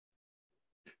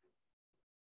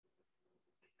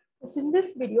So in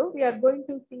this video, we are going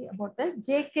to see about the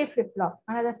JK flip-flop,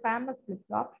 another famous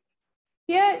flip-flop.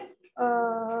 Here,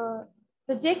 the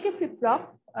JK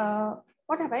flip-flop,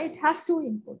 whatever, it has two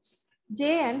inputs,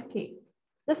 J and K.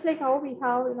 Just like how we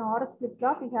have in RS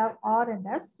flip-flop, we have R and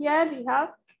S. Here we have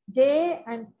J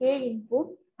and K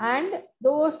input, and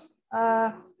those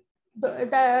the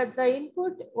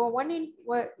input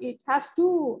it has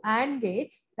two AND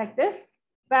gates like this,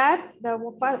 where the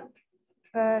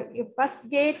if first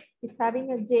gate is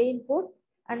having a J input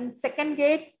and second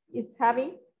gate is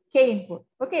having K input.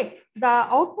 Okay, the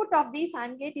output of this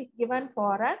AND gate is given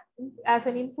for as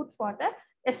an input for the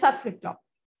SR flip flop,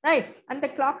 right? And the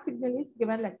clock signal is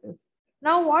given like this.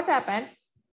 Now, what happened?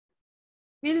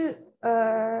 We'll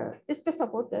discuss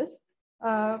about this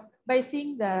by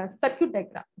seeing the circuit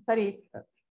diagram. Sorry,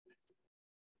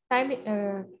 time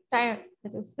that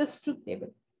is this truth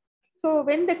table. So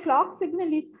when the clock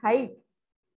signal is high,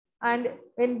 and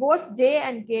when both J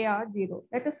and K are 0,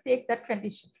 let us take that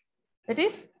condition. That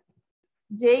is,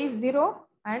 J is 0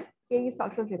 and K is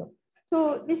also 0.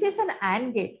 So this is an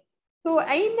AND gate. So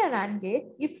in an AND gate,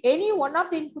 if any one of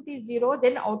the input is 0,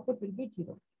 then output will be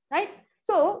 0, right?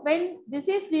 So when this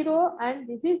is 0 and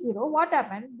this is 0, what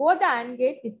happens? Both the AND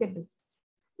gate disables.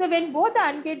 So when both the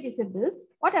AND gate disables,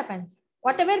 what happens?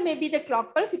 Whatever may be the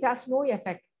clock pulse, it has no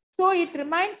effect. So it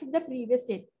remains in the previous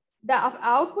state. The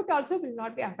output also will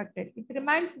not be affected. It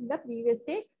remains in the previous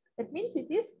state. That means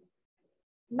it is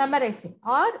memorizing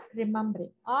or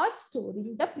remembering or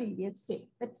storing the previous state.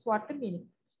 That's what the meaning.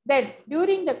 Then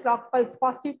during the clock pulse,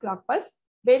 positive clock pulse,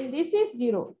 when this is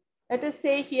 0, let us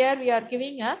say here we are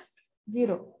giving a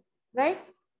 0, right?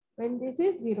 When this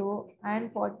is 0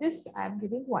 and for this I am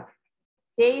giving 1.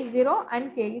 J is 0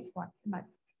 and K is 1.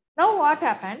 Now what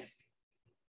happened?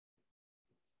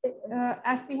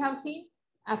 As we have seen,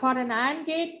 for an AND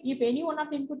gate, if any one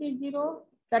of the input is 0,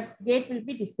 that gate will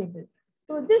be disabled.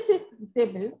 So this is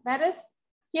disabled, whereas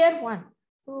here 1.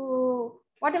 So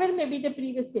whatever may be the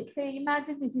previous state, say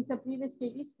imagine this is the previous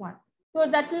state is 1. So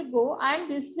that will go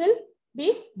and this will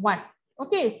be 1.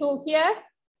 Okay, so here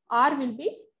R will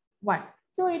be 1.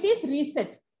 So it is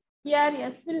reset. Here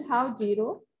S will have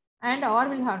 0 and R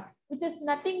will have, which is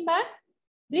nothing but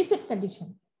reset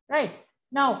condition, right?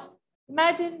 Now,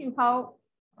 imagine you have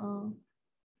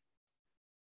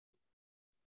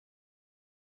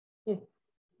yes.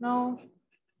 Now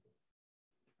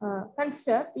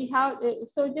consider we have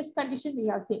so this condition we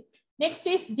have seen. Next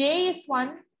is J is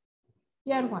 1,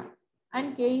 here 1,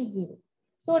 and K is 0.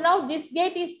 So now this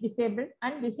gate is disabled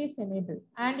and this is enabled,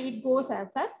 and it goes as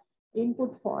an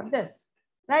input for this,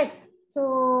 right?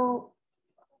 So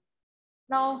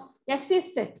now S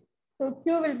is set. So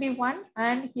Q will be 1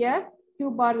 and here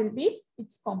Q bar will be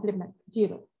its complement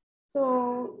 0.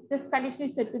 So this condition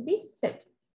is said to be set.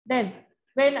 Then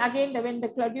when again when the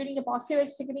during the positive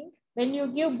edge triggering, when you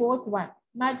give both 1,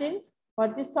 imagine for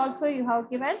this also you have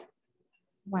given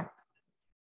 1.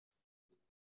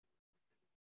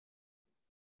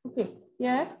 Okay,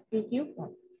 here we give 1.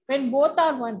 When both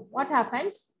are 1, what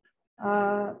happens?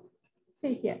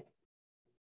 See here.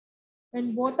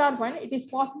 When both are 1, it is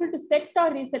possible to set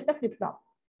or reset the flip-flop.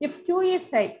 If Q is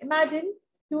high, imagine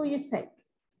Q is high.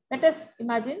 Let us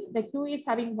imagine the Q is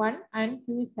having 1 and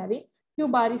Q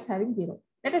bar is having 0.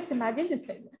 Let us imagine this.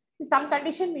 Some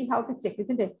condition we have to check,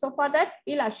 isn't it? So for that,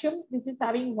 we'll assume this is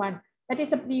having 1. That is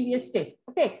the previous state.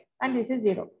 Okay. And this is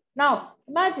 0. Now,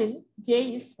 imagine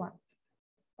J is 1.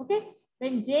 Okay.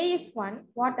 When J is 1,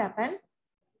 what happened?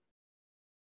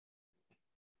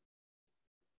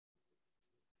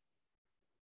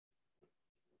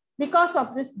 Because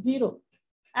of this 0,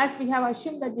 as we have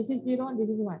assumed that this is 0 and this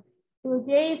is 1. So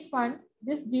J is 1,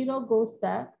 this 0 goes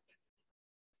there.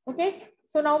 Okay.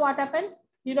 So now what happened?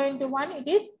 0 into 1, it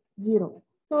is 0.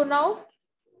 So now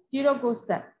 0 goes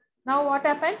there. Now what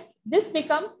happened? This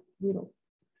becomes 0.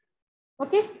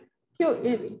 Okay.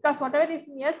 Q, because whatever is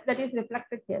in S, that is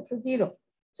reflected here. So 0.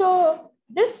 So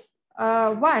this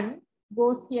 1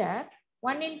 goes here,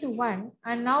 1 into 1,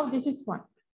 and now this is 1.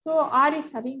 So R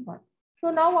is having 1. So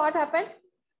now what happened?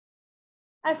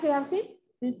 As we have seen,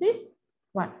 this is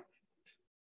 1.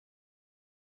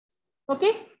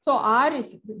 Okay, so R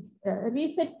is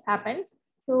reset happens.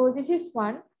 So this is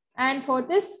 1, and for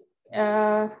this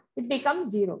it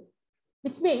becomes 0,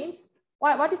 which means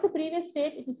what is the previous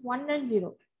state? It is 1 and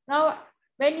 0. Now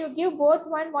when you give both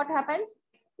 1, what happens?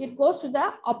 It goes to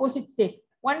the opposite state.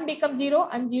 1 becomes 0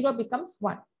 and 0 becomes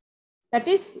 1. That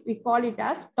is, we call it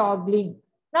as toggling.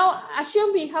 Now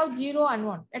assume we have 0 and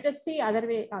 1. Let us see other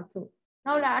way also.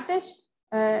 Now let us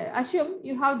assume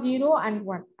you have 0 and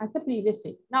 1 as the previous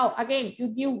state. Now again you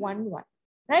give 1, 1,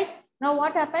 right? Now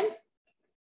what happens?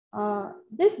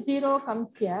 this 0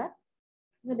 comes here,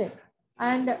 isn't it?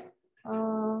 And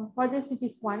for this it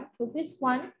is 1. So this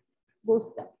 1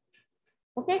 goes there.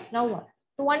 Okay, now what?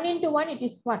 So 1 into 1, it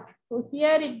is 1. So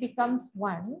here it becomes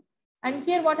 1. And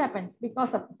here what happens?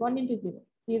 Because of this 1 into 0,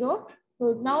 0.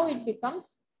 So now it becomes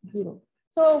 0.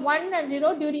 So 1 and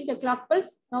 0 during the clock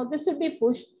pulse. Now this will be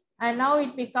pushed and now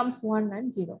it becomes 1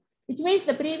 and 0. Which means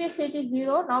the previous state is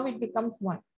 0. Now it becomes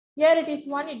 1. Here it is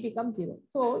 1, it becomes 0.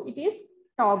 So it is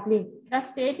toggling. The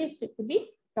state is to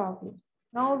be toggling.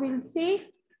 Now we'll see.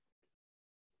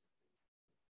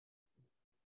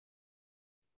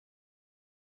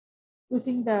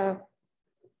 Using the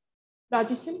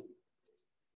logism.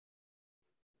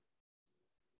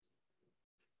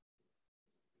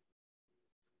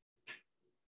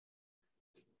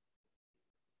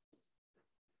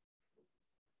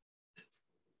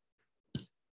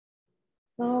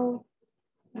 Now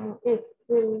it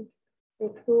will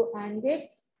take 2 AND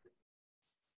gates.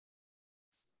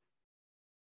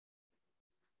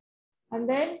 And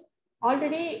then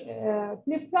already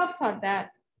flip-flops are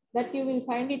there that you will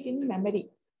find it in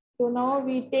memory. So now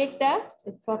we take the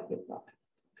XOR flip-flop.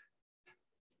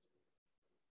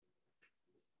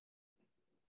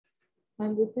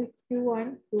 And this is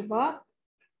Q1, Q bar.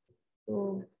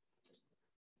 So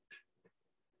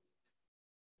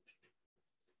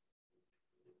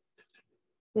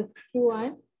this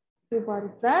Q1, Q bar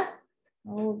is there.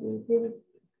 Now we will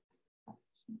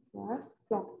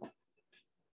clock.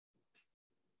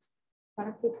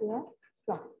 Connect it to a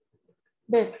clock.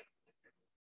 Then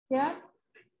here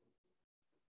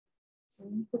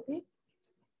input is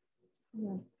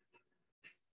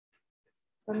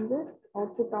from this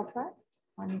output of a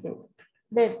 1 gate.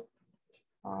 Then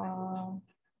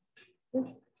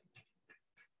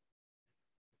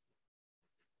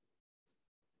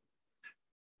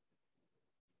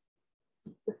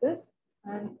this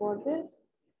and for this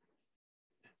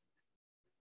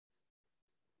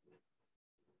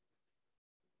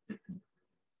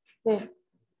then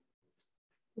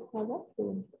this has a 2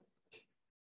 input.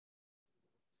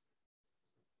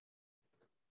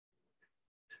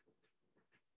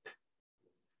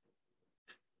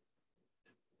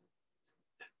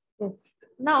 Yes.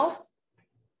 Now,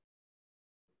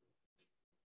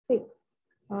 see,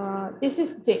 this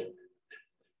is J.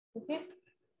 Okay.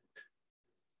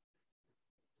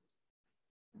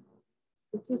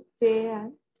 This is J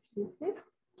and this is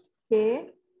K.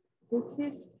 This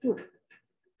is Q.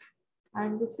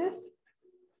 And this is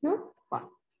Q bar.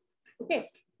 Okay.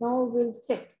 Now we'll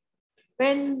check.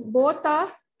 When both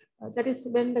are, that is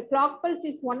when the clock pulse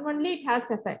is 1 only, it has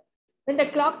effect. When the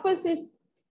clock pulse is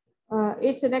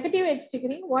it's a negative edge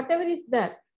triggering, whatever is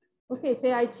there. Okay,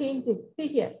 say I change it. See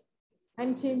here,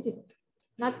 I'm changing.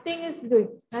 Nothing is doing,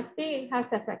 nothing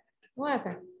has effect, no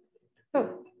effect.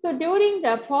 So during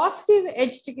the positive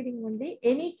edge triggering only,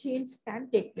 any change can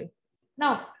take place.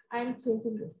 Now I'm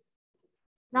changing this.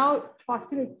 Now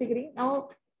positive edge triggering, now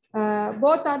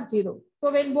both are 0.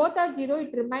 So when both are 0,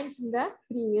 it remains in the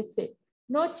previous state.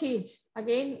 No change.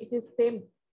 Again, it is same.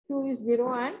 Q is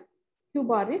 0 and Q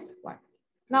bar is 1.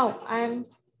 Now I am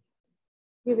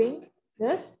giving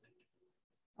this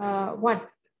 1,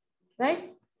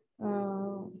 right?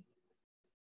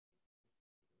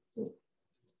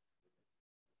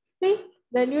 See,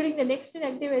 then during the next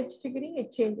negative edge triggering,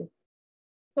 it changes.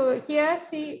 So here,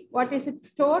 see what is it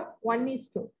stored? 1 is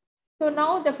stored. So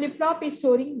now the flip-flop is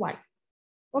storing 1.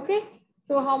 Okay.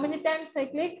 So how many times I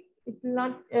click? It will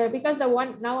not, because the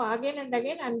 1, now again and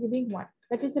again, I'm giving 1.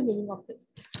 That is the meaning of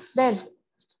this. Then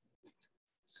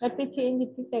let me change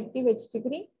it to negative edge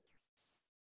triggering.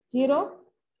 0.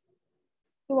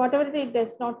 So whatever it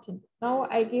does not change. Now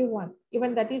I give 1.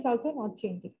 Even that is also not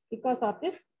changing because of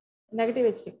this negative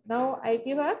edge triggering. Now I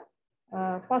give a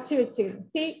positive edge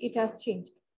triggering. See, it has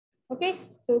changed. Okay.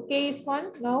 So K is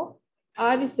 1. Now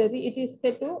R is set. It is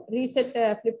set to reset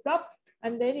the flip-flop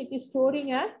and then it is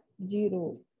storing a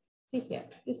 0. See here,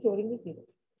 it is storing a 0.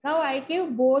 Now I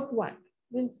give both 1.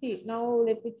 We'll see. Now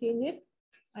let me change it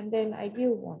and then I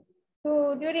give 1.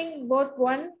 So during both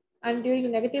 1 and during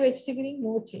negative edge triggering,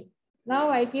 no change. Now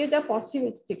I give the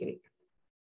positive edge triggering.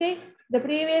 See, the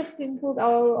previous input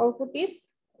or output is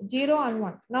 0 and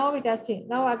 1. Now it has changed.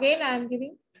 Now again I am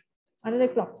giving another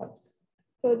clock pulse.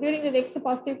 So during the next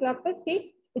positive clock pulse,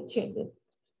 see, it changes.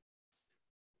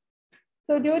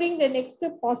 So during the next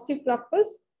positive clock pulse,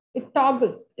 it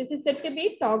toggles. This is said to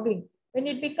be toggling. When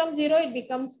it becomes 0, it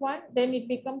becomes 1, then it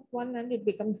becomes 1 and it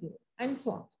becomes 0, and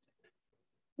so on.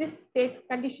 This state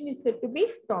condition is said to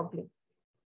be toggling.